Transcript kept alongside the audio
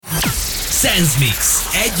Sense Mix.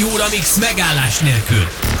 Egy óra mix megállás nélkül.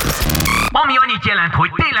 Ami annyit jelent, hogy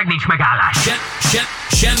tényleg nincs megállás.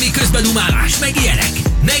 Semmi közbedumálás, meg ilyenek.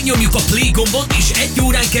 Megnyomjuk a play gombot, és egy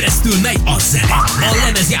órán keresztül megy a zene. A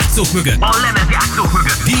lemezjátszók mögött.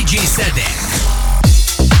 DJ Szedek.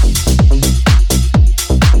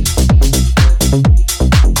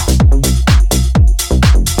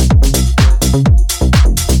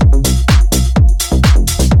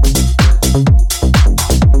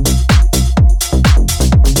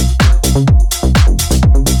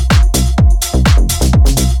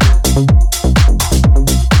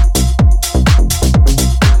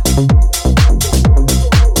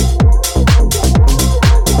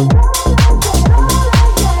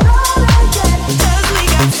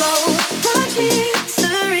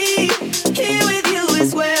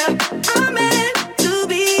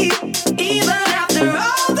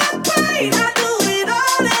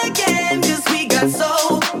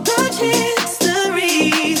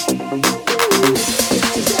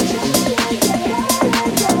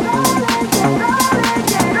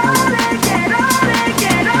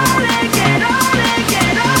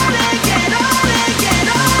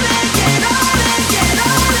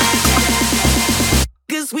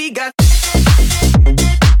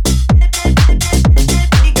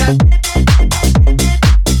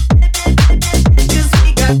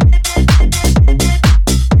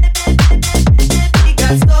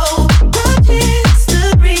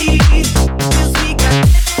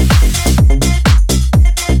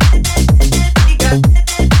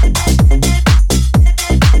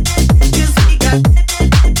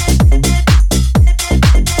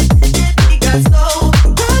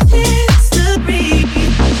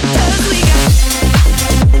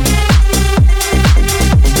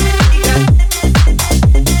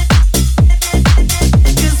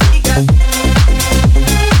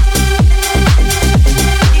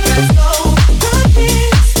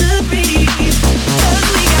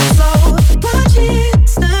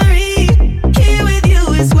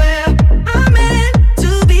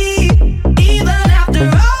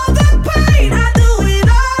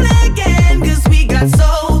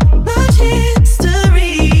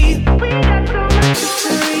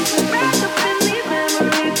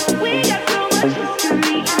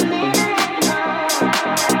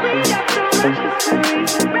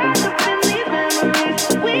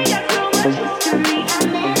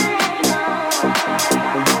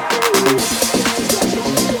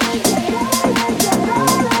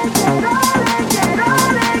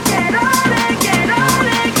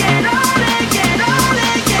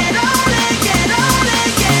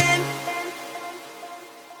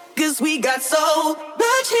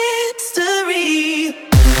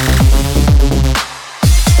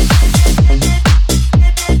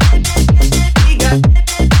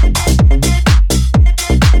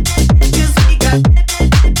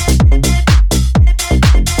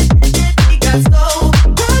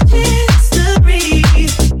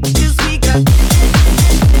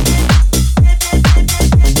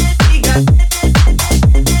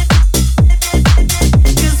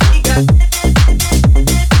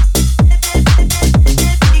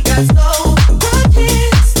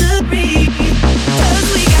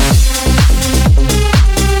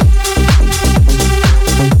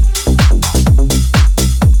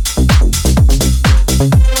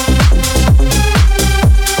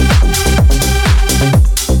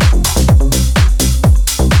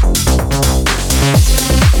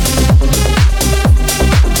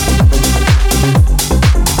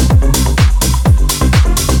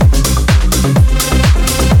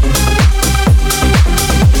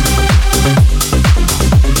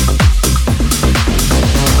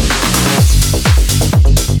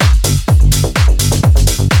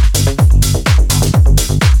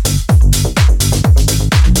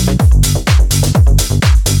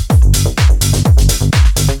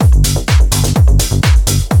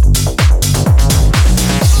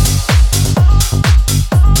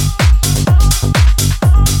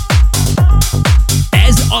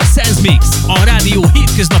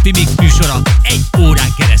 Hétköznapi mix műsora egy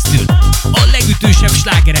órán keresztül. A legütősebb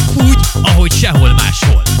slágerek úgy, ahogy sehol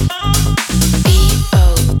máshol.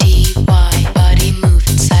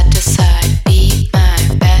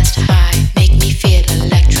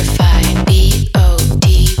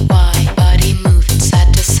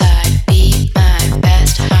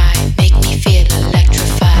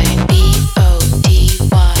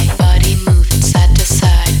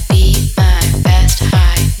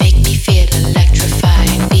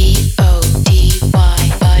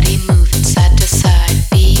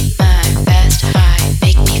 High.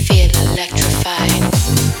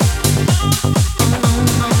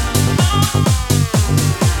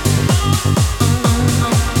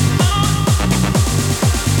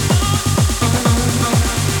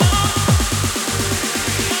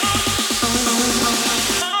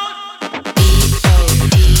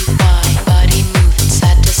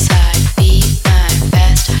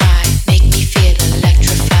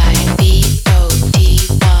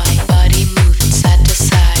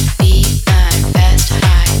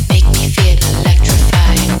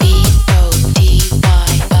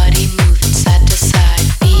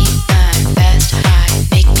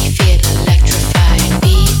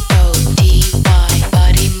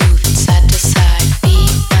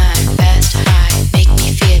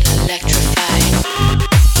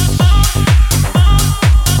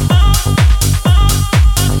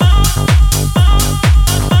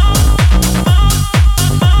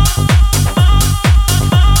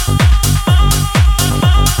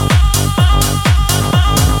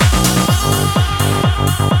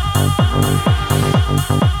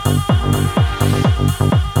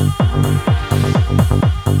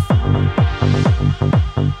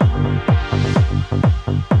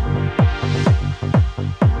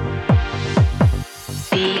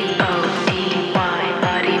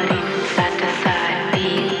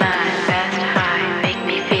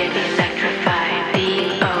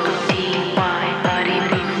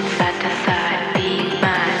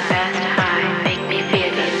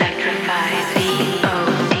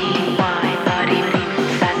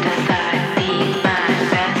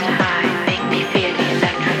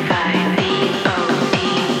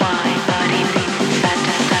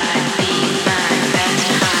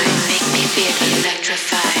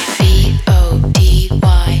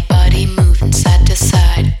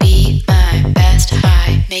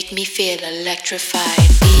 feel electrified.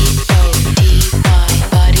 B-O-D-Y,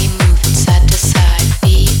 body moving side to side.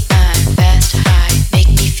 Be my fast high, make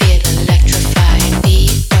me feel electrified.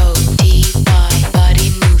 B-O-D-Y, body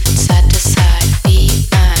moving side to side. Be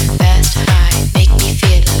my fast high, make me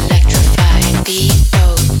feel electrified.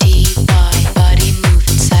 B-O-D-Y, body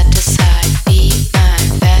moving side to side. Be my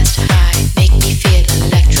fast high, make me feel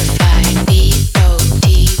electrified.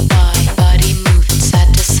 B-O-D-Y, body moving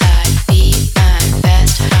side to side. Be my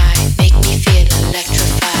fast high, make me feel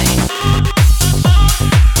electrified.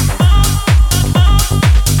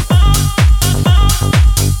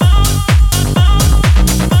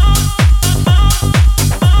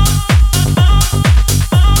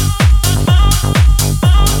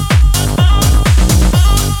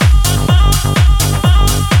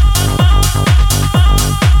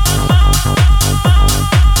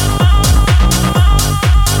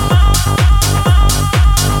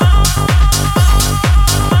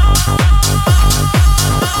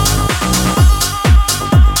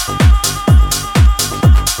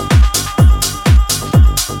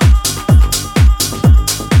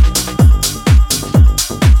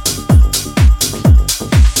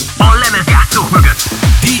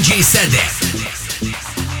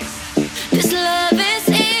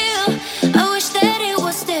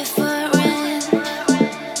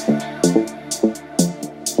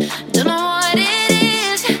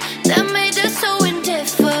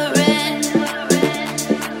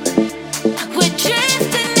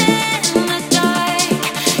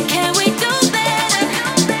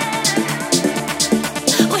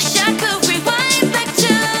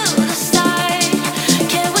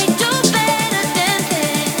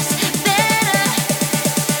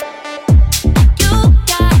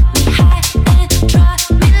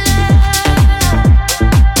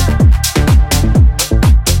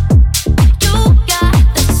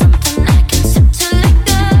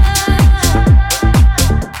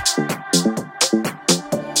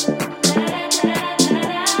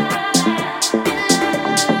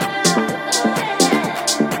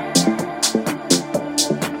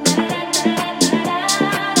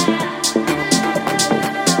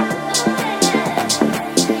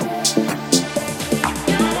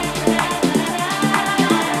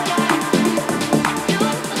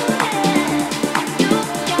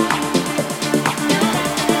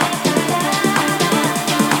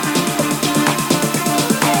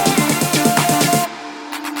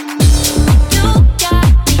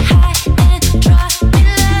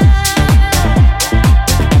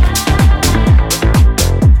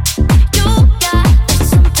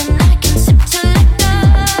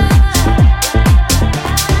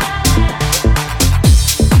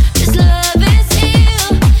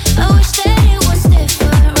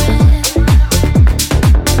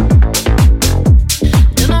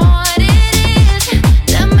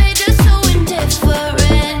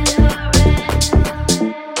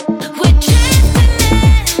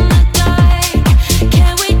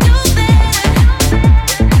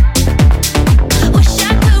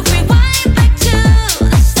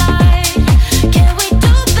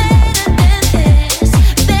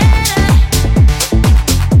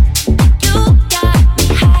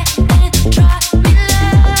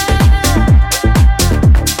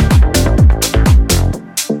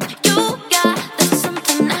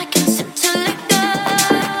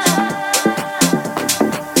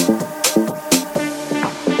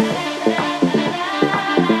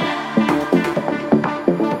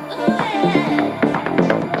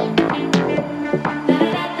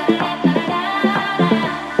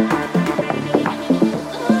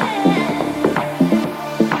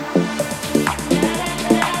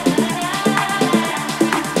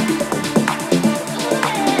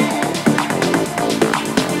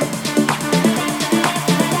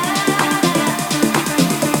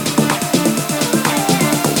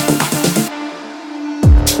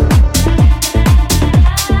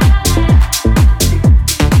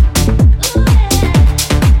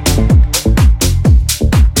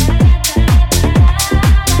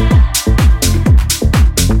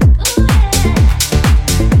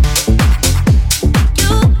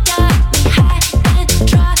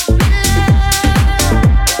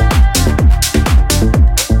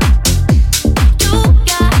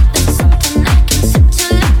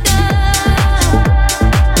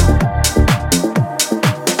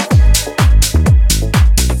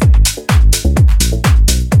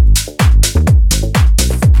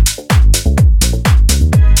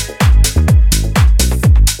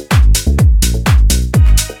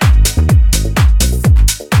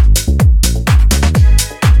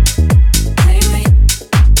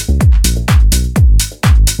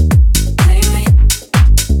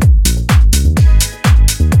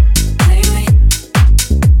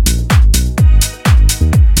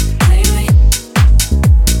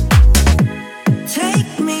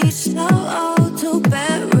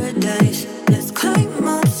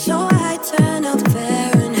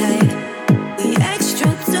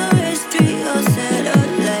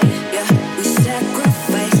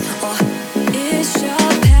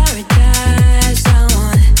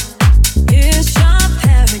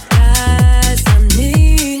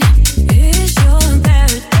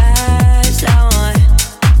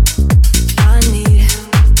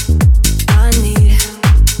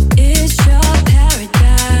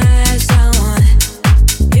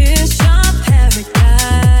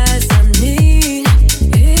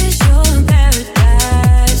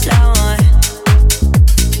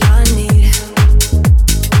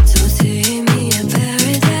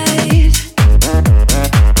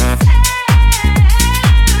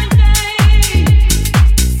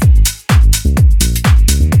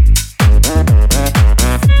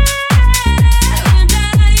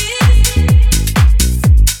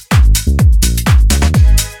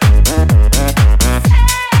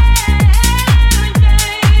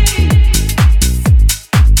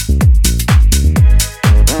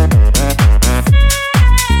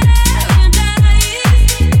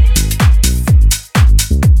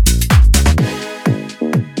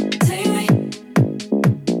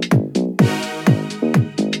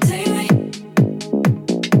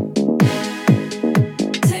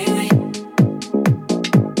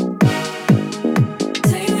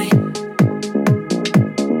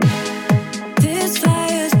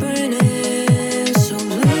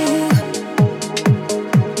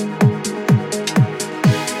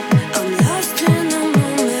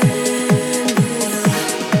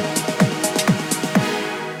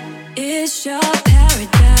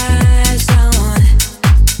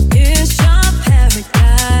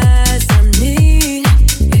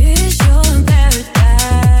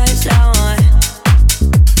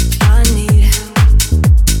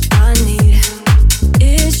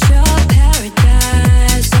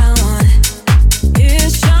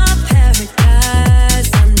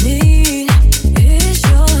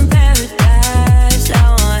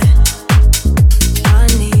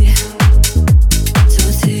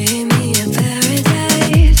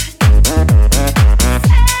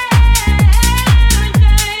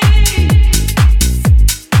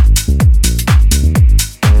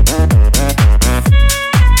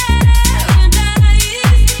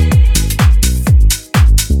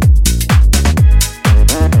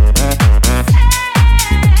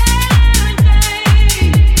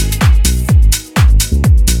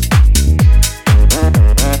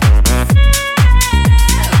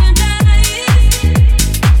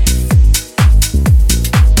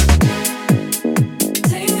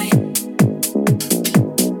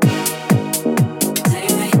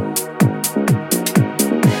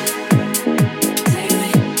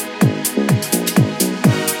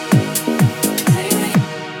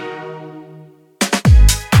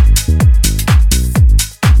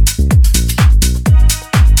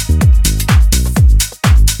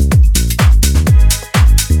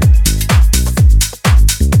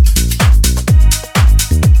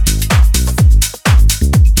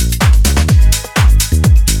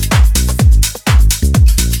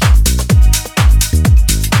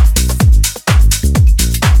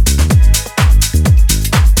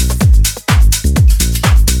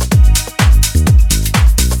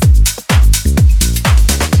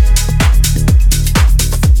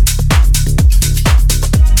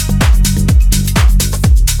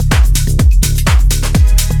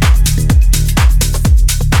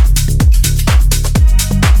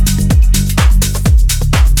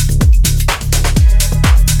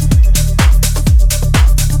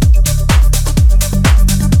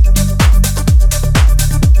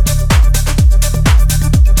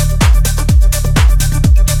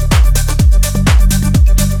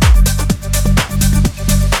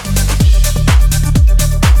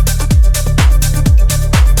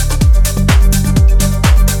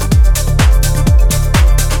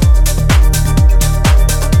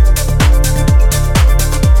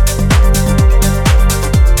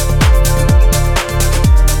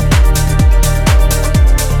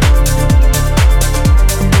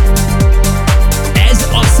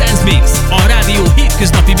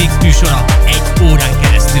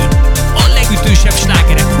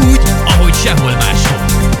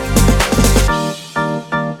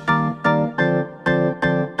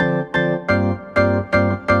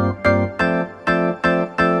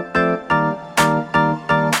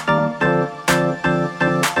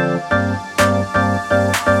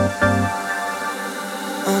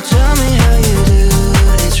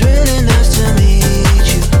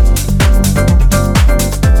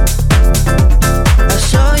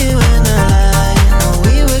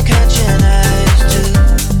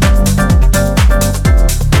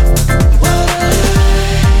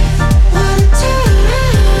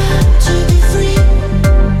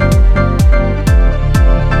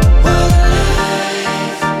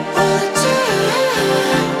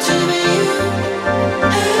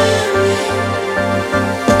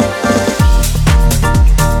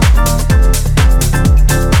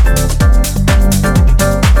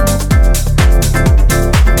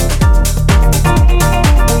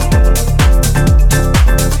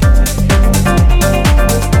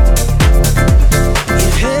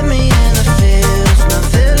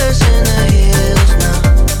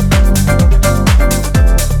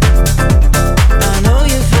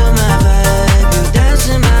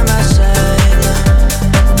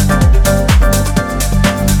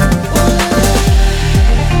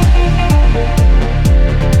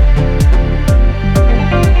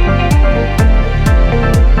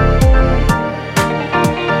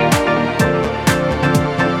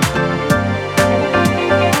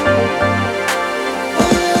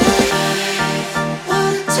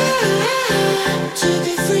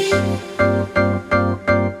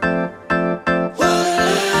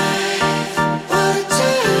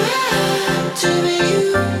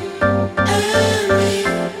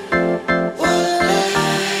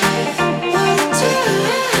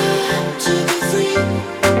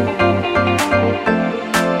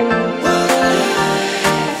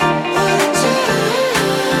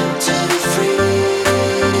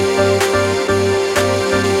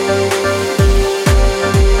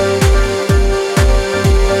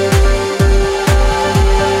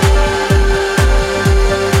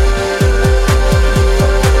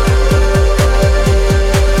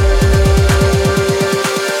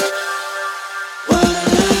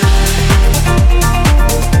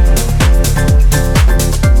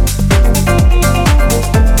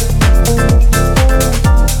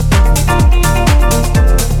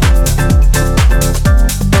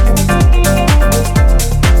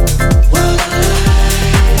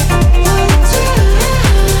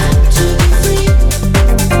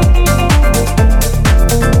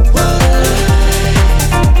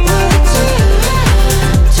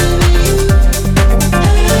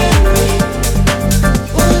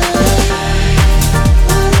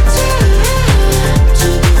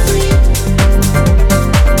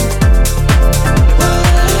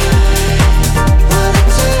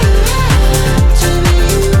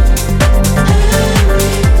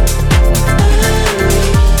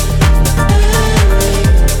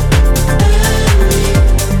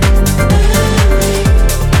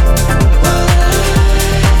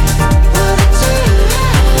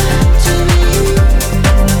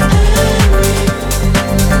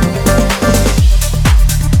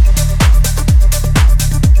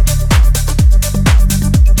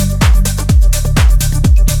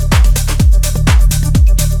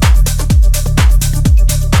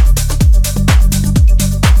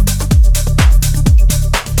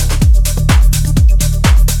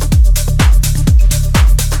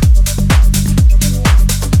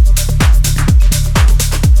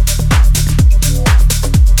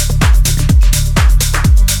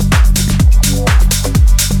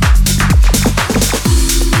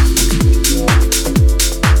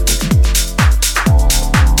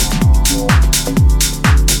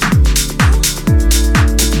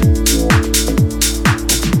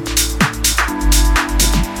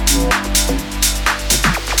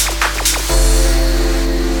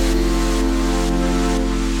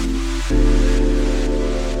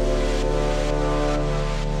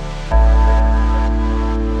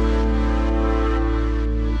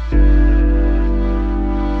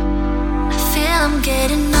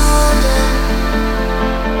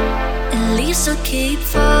 leaves will keep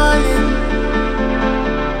falling.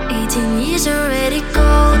 18 years already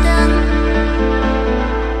golden.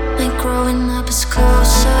 And growing up is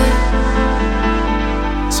closer.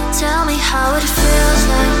 So tell me how it feels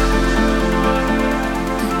like.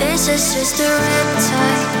 This is just a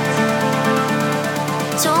riptide.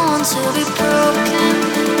 Don't want to be broken,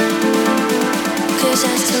 'cause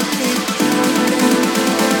I still keep falling.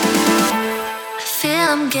 I feel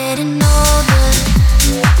I'm getting older,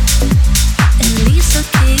 and leaves will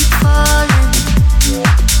keep falling.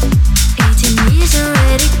 18 years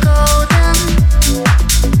already golden,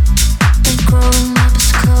 and growing up is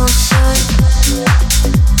closer.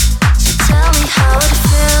 So tell me how it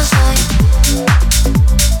feels like.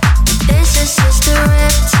 This is just a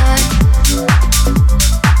riptide.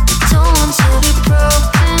 Don't want to be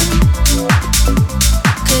broken,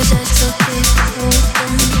 'cause I still keep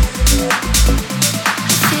open.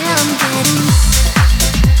 I feel I'm getting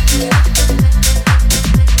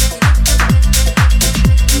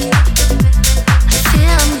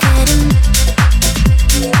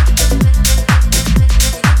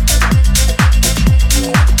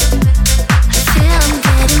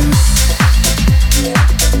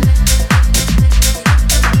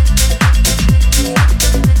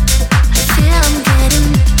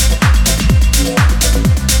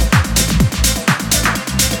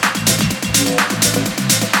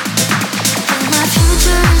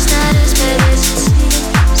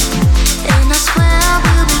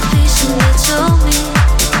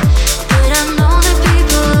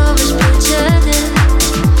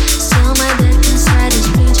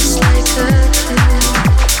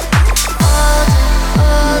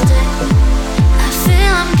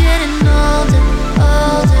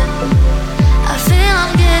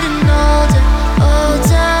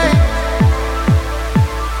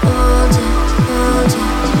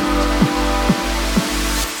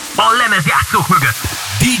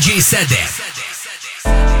DJ Seder.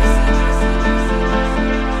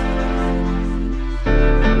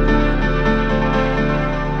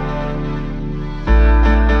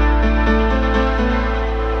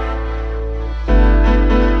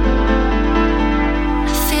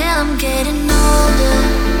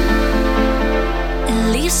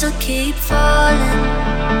 Keep falling.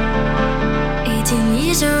 18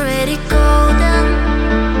 years already golden,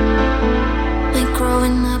 and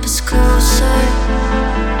growing up is closer.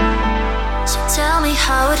 So tell me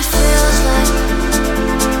how it feels like.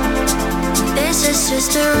 This is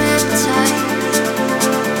just a riptide.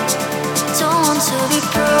 Don't want to be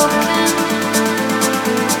broken,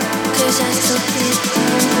 'cause I still keep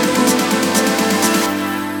falling.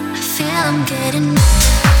 I feel I'm getting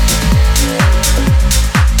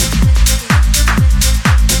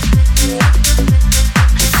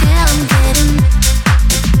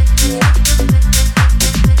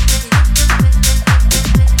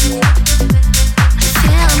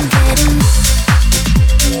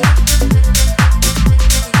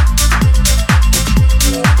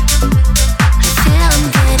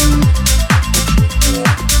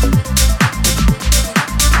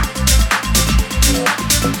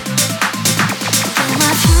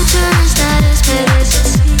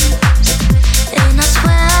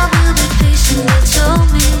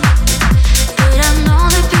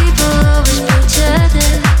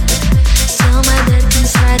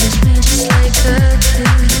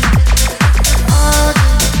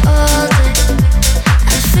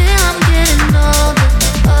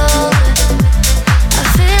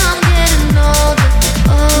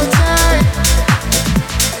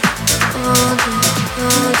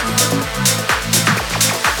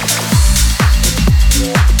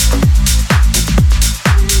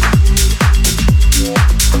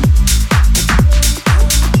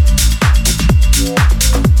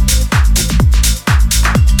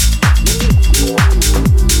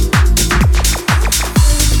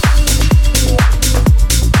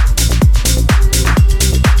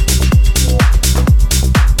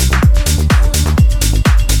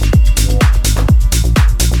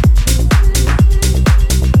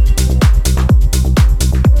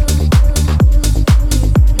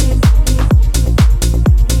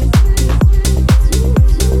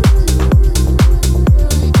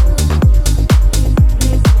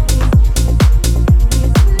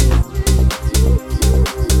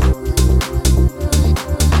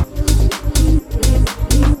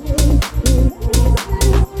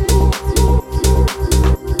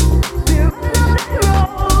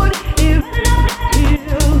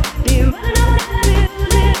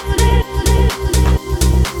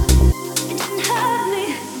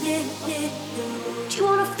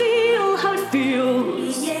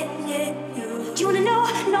Do you wanna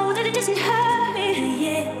know that it doesn't hurt me?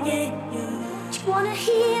 Yeah, yeah, yeah. wanna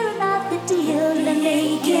hear about the deal they're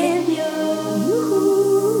making.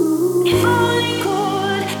 If only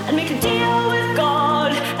could, I'd make a deal with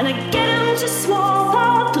God, and I'd get him to swap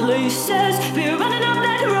our places. Be running up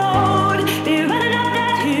that road, be running up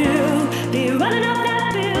that hill, be running up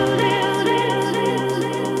that building,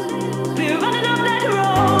 be running up that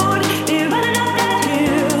road, be running up that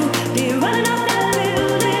hill, be running up that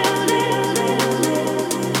building,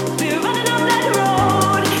 be running up that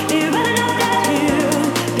road, be running up that hill,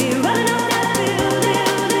 be running up that building. Be running up that road, be running up that hill, be running up that building. Be running up that road, be running up that hill, be running up that building. Be running up that road, be running up that hill, be running up that building. Be running up that road, be running up that hill, be running up that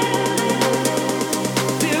building.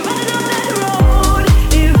 Be running up that road,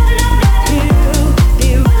 be running up that hill, be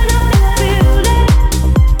running up that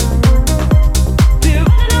building.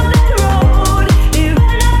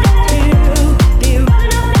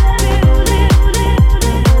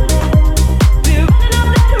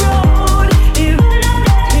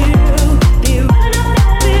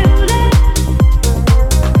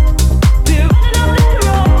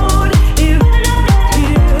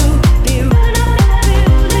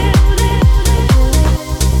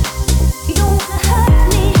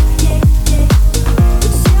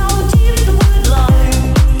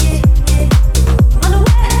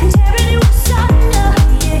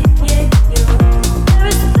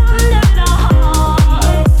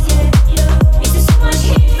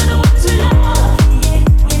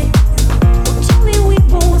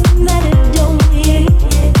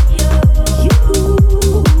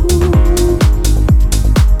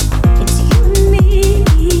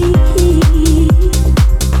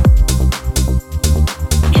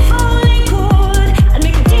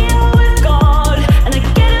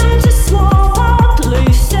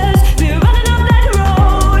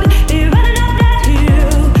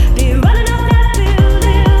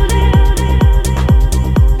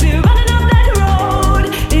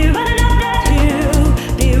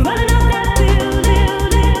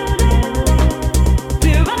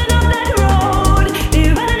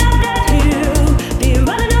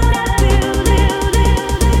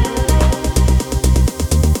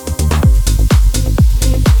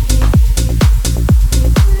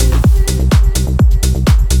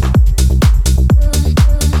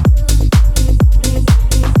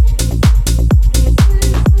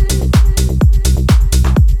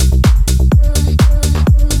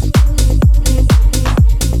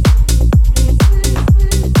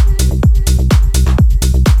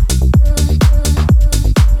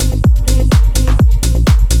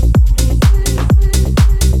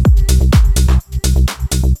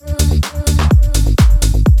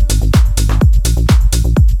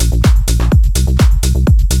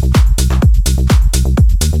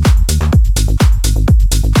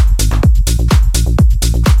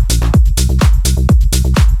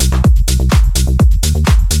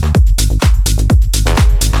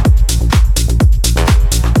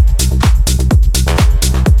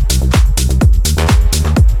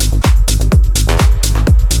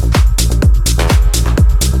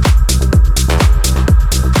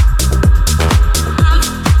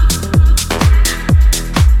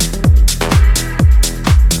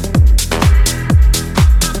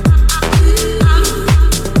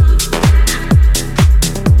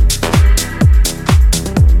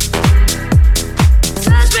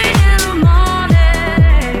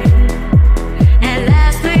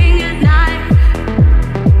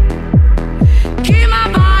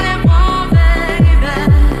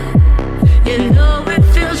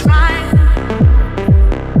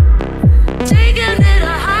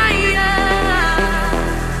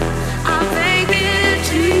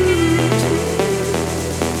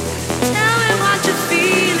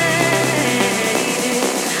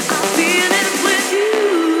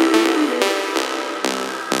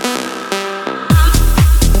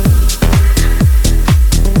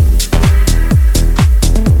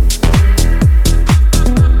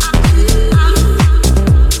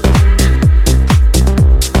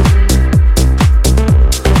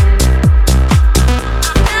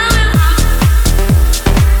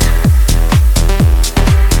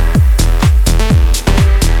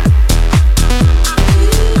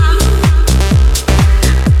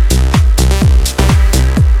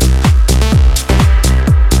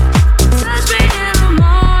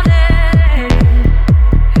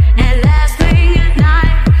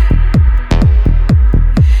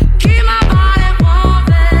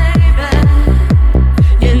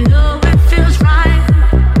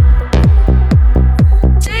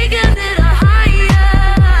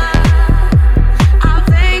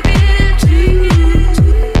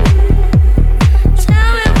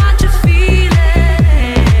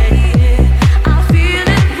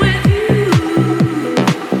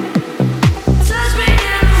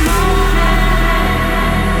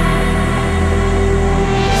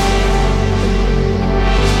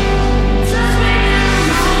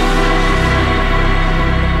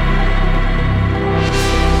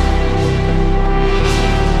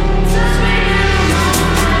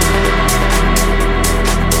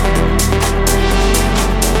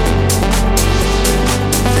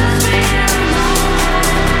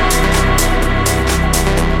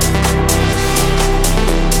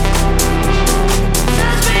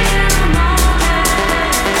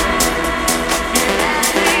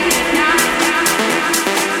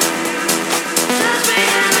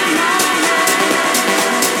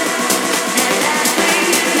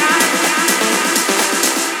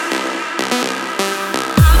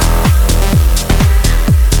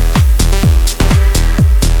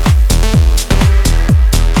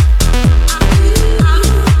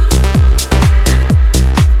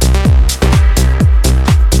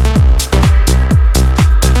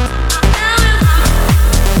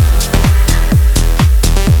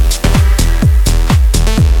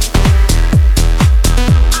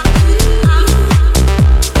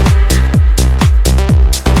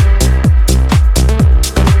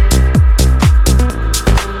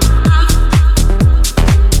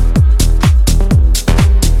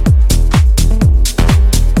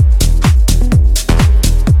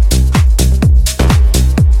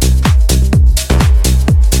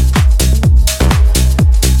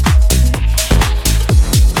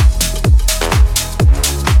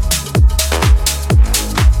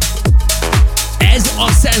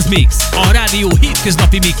 Radio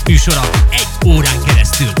hétköznapi mix műsora 1 órán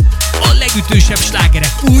keresztül. A legütősebb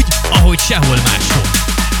slágerek úgy, ahogy sehol máshol.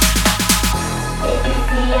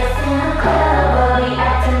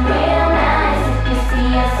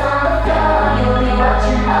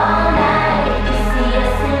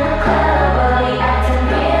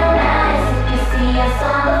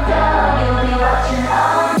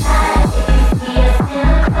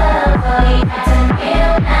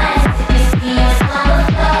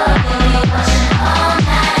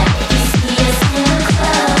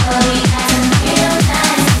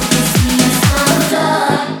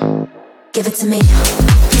 Give it to me. If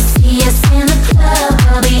you see us in the club,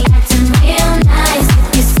 we'll be acting real nice.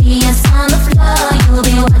 If you see us on the floor, you'll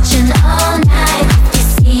be watching all night. If you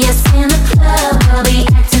see us in the club, we'll be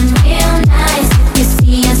acting real nice. If you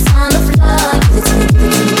see us on the floor, give it to me, give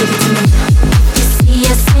it to me, give it to me. If you see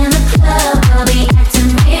us in the club, we'll be acting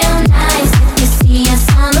real nice. If you see us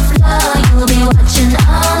on the floor, you'll be watching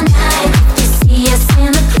all night. If you see us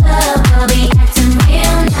in the club, we'll be acting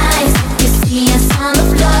real nice. If you see us on the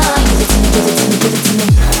floor, give it to me, give it to me, give it to me.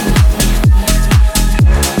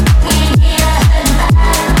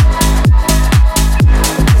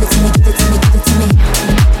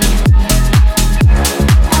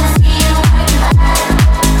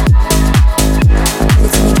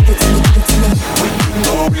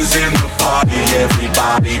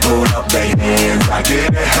 Everybody put up their hands. I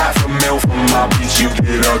get a half a mil from my bitch, you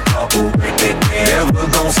get a couple. Never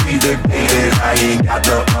gon' see the day that I ain't got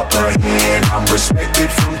the upper hand. I'm respected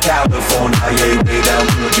from California, yeah, way down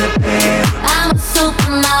to Japan. I'm a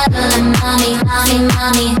supermodel and mommy, mommy,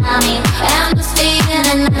 mommy, mommy. Amnesty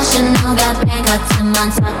International got bank out to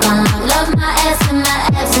Montauk on. Love my ass and my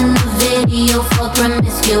abs in the video for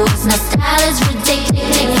promiscuous. Now style is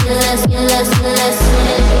ridiculous, ridiculous.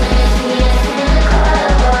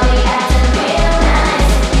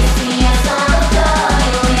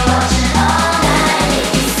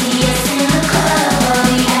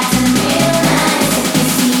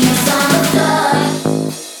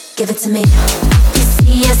 Give it to me. If you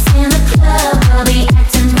see us in the club, we'll be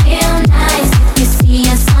acting real nice. If you see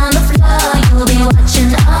us on the floor, you'll be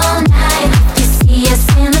watching all night. If you see us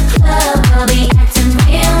in the club, we'll be acting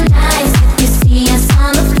real nice. If you see us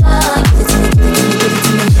on the floor, give it to me, give it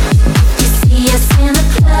to me, give it to me. If you see us in the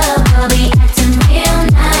club, we'll be acting real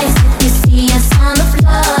nice. If you see us on the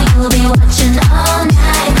floor, you'll be watching all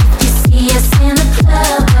night. If you see us in the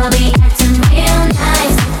club, we'll be acting real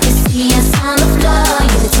nice. If you see us on the floor,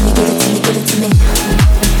 give it to me, give it to me, give it to me.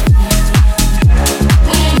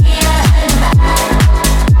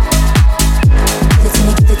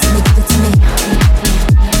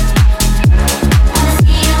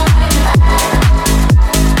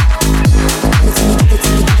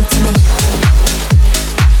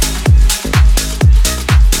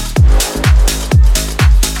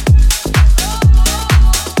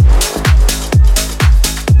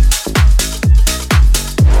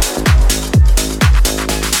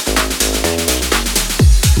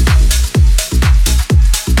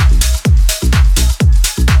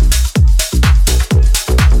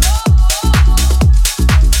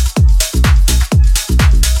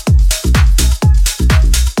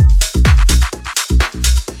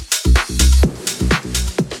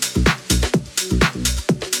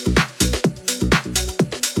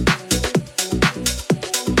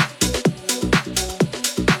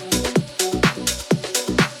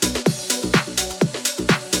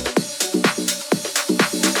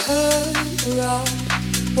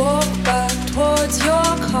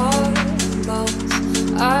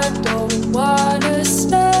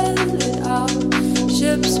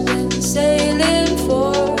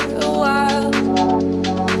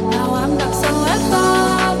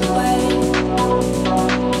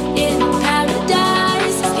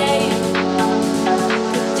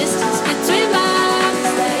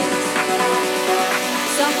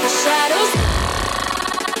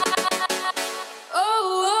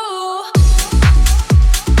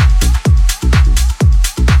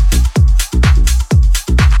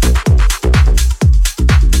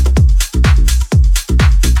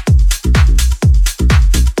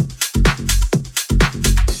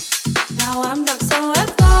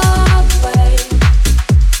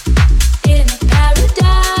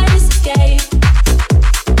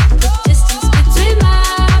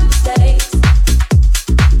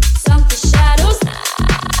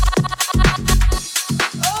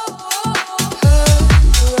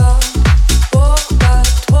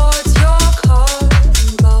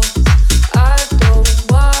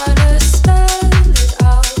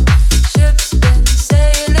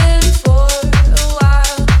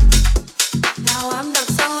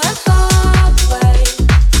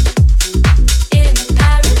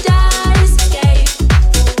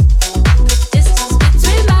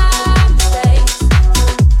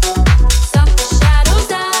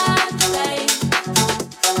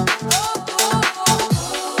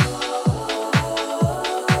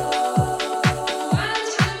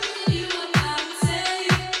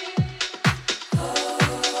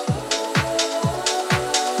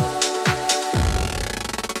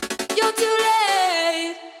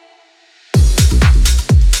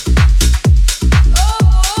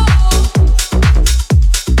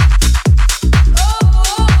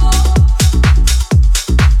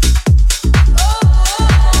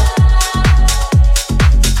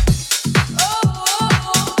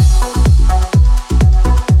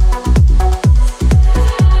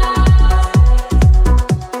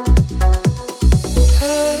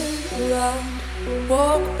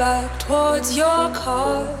 back towards your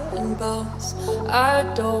car and bounce.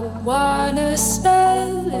 I don't wanna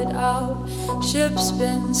spell it out. Ship's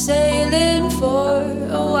been sailing for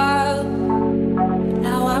a while.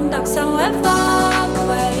 Now I'm stuck somewhere far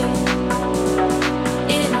away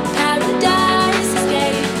in a paradise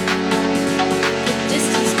escape. The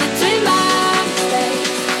distance between my mistakes.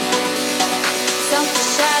 Selfish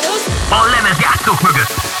shadows. A lemezjátszók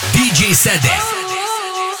mögött DJ Szedek.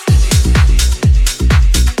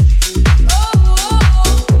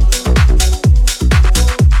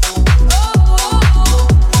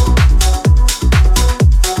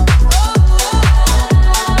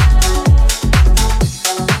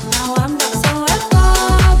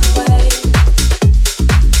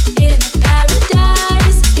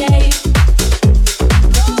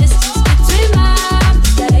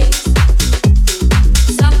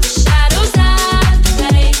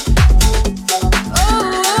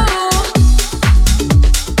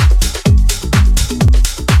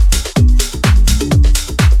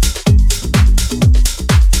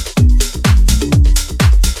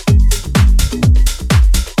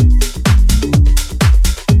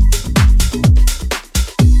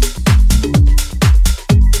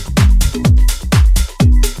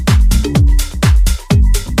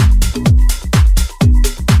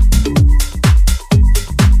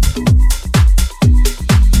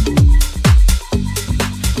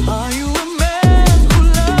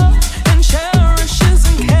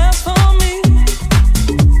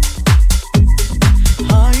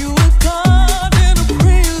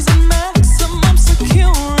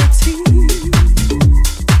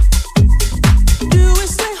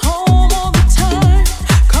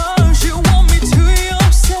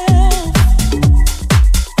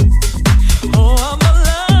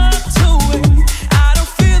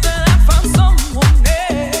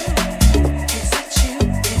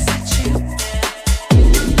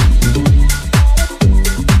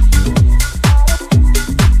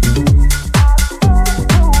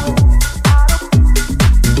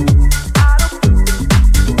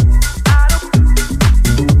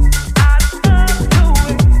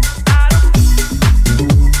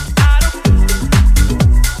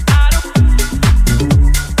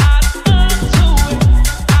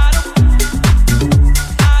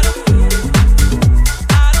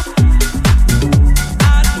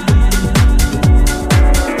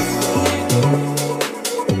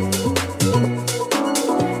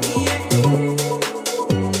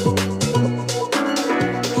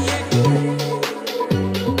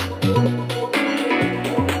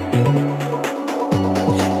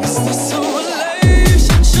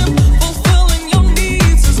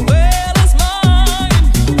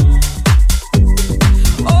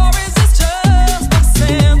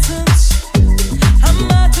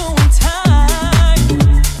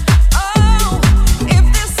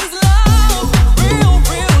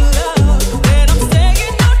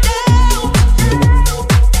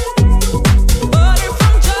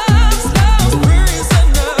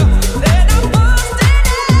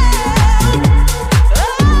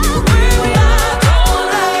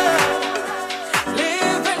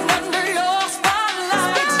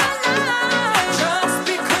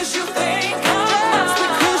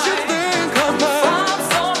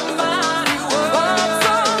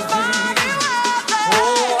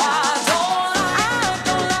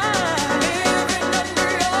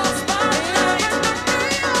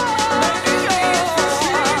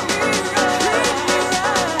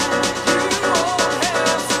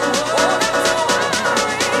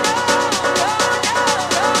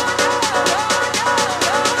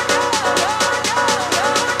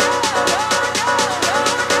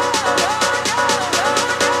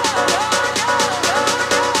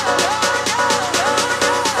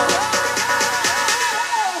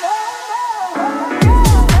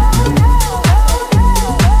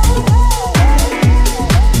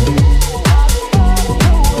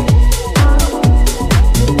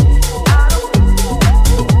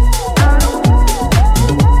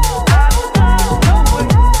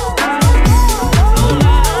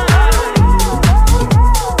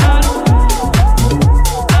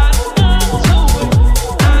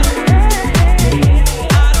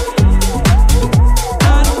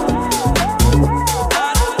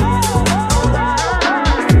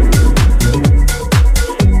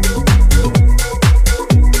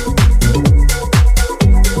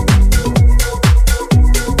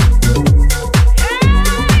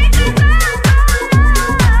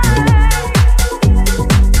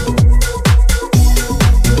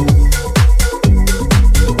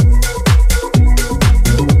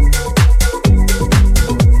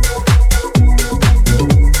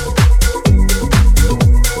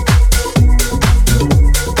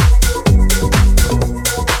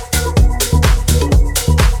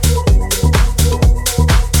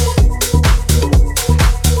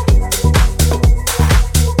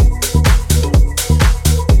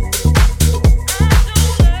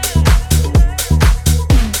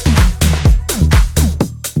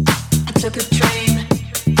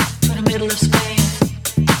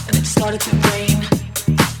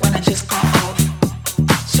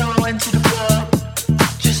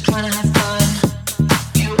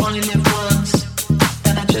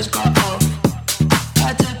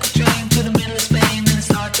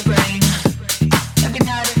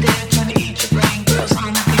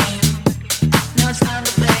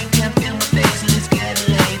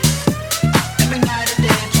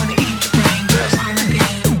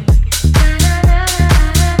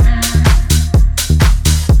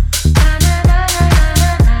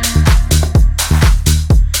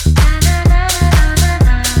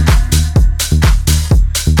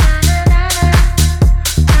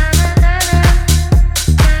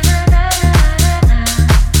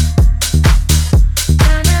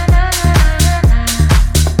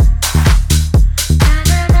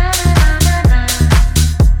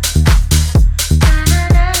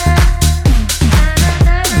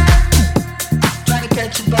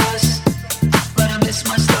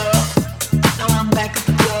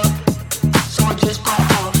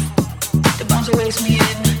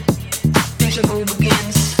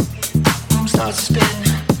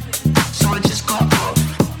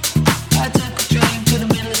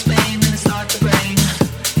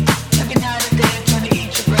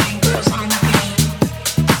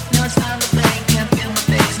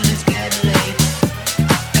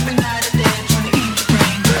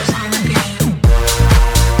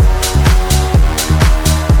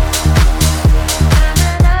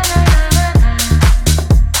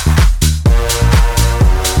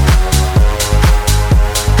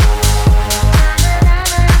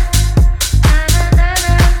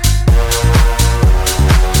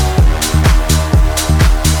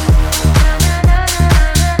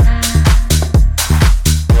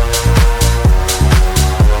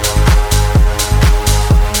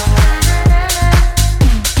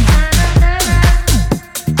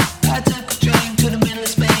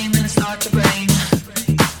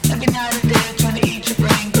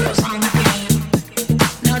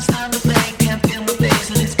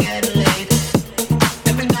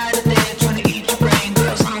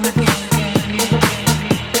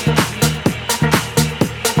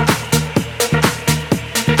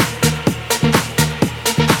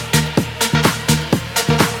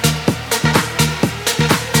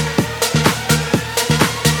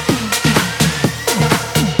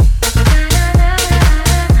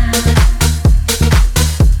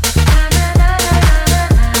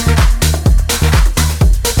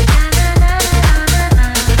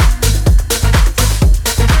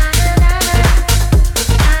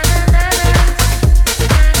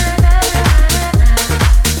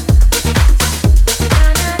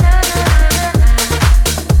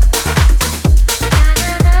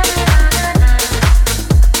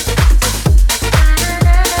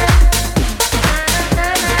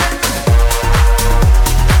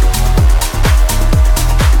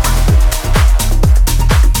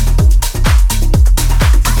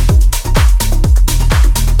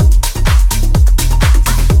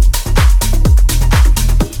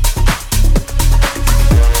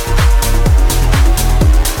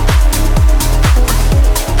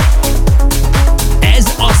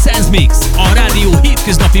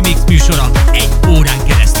 hétköznapi mix műsora egy órán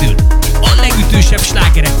keresztül. A legütősebb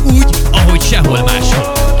slágerek úgy, ahogy sehol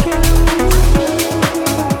máshol.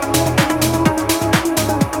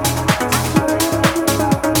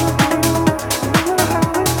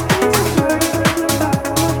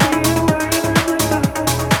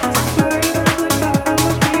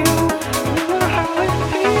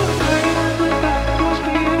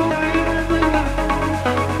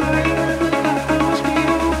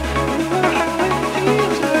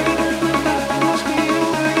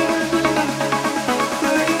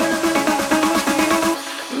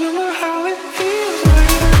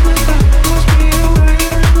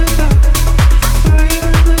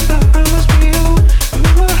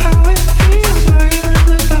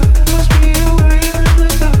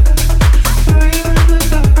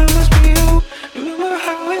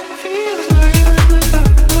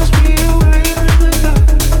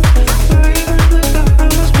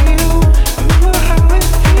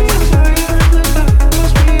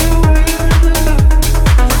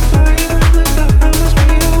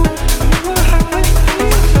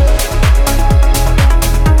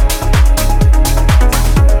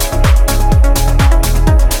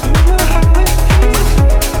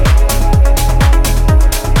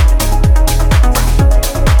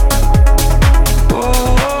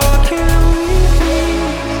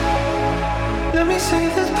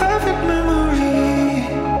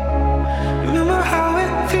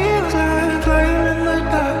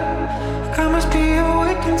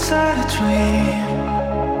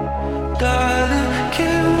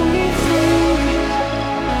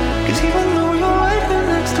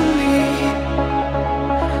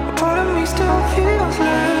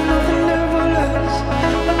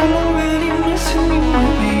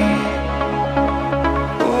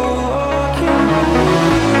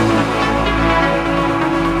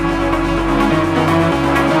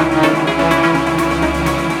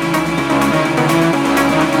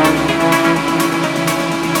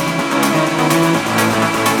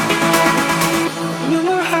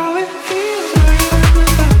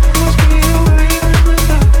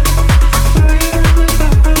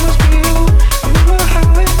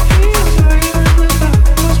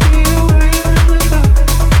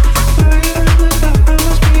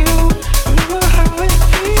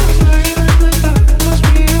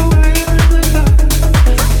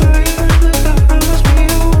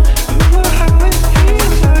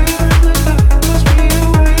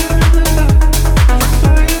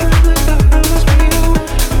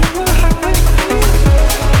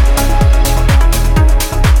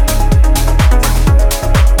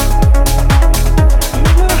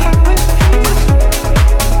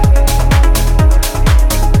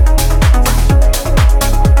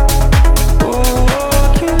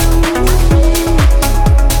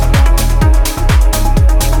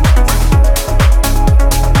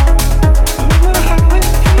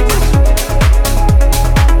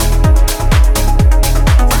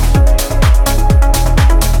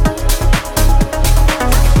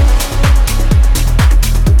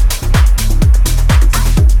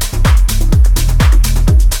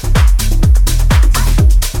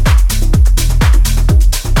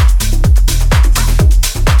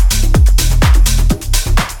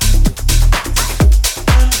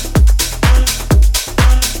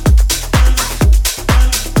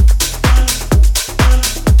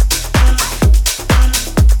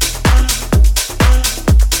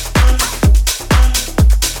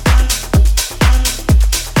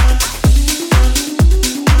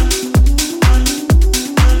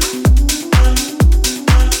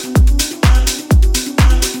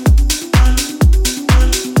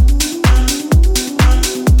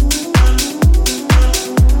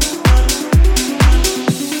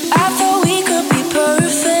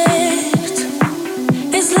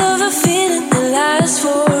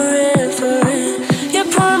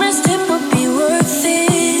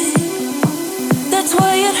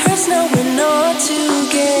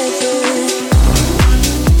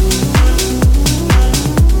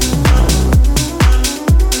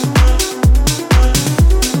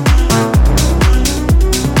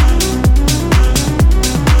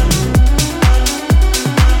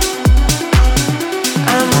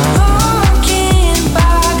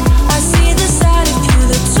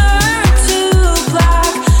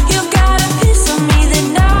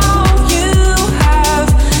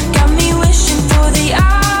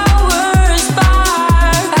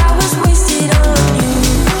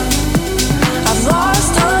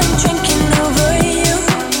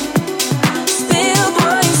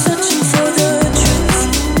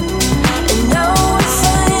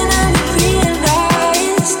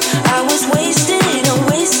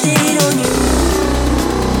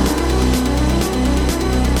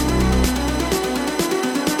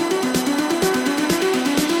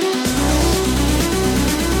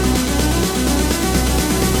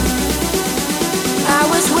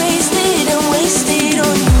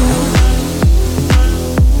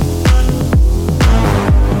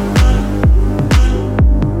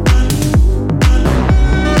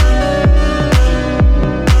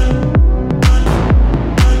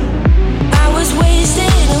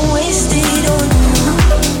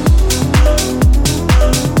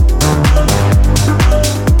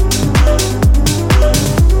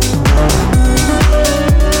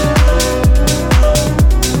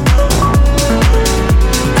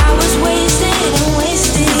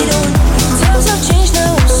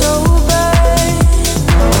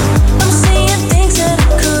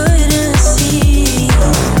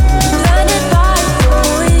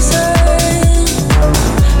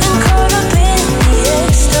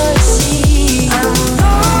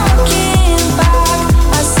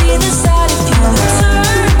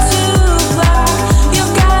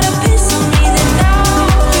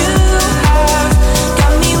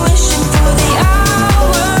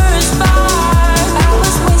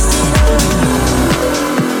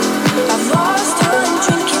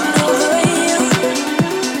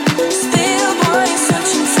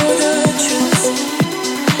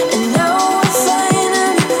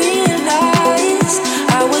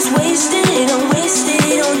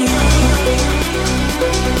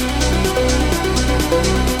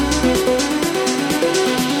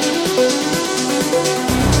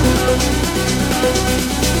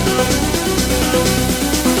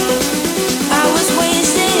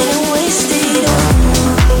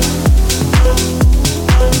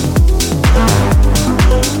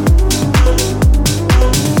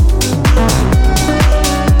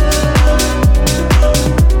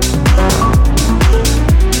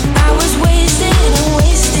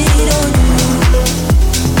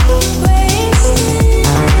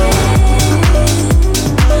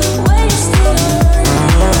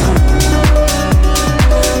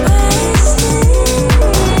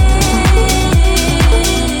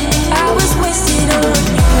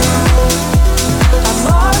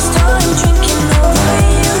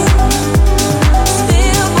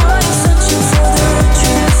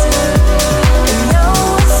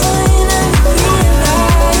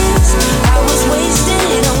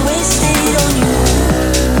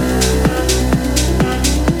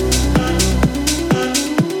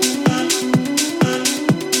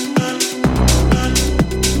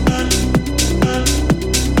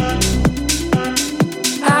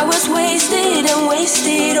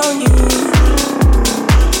 wasted on you.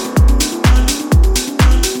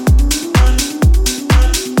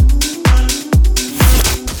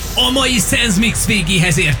 A mai Sense Mix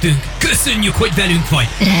végéhez értünk. Köszönjük, hogy velünk vagy.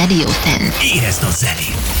 Rádió Sense. Érezd a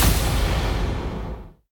zenét.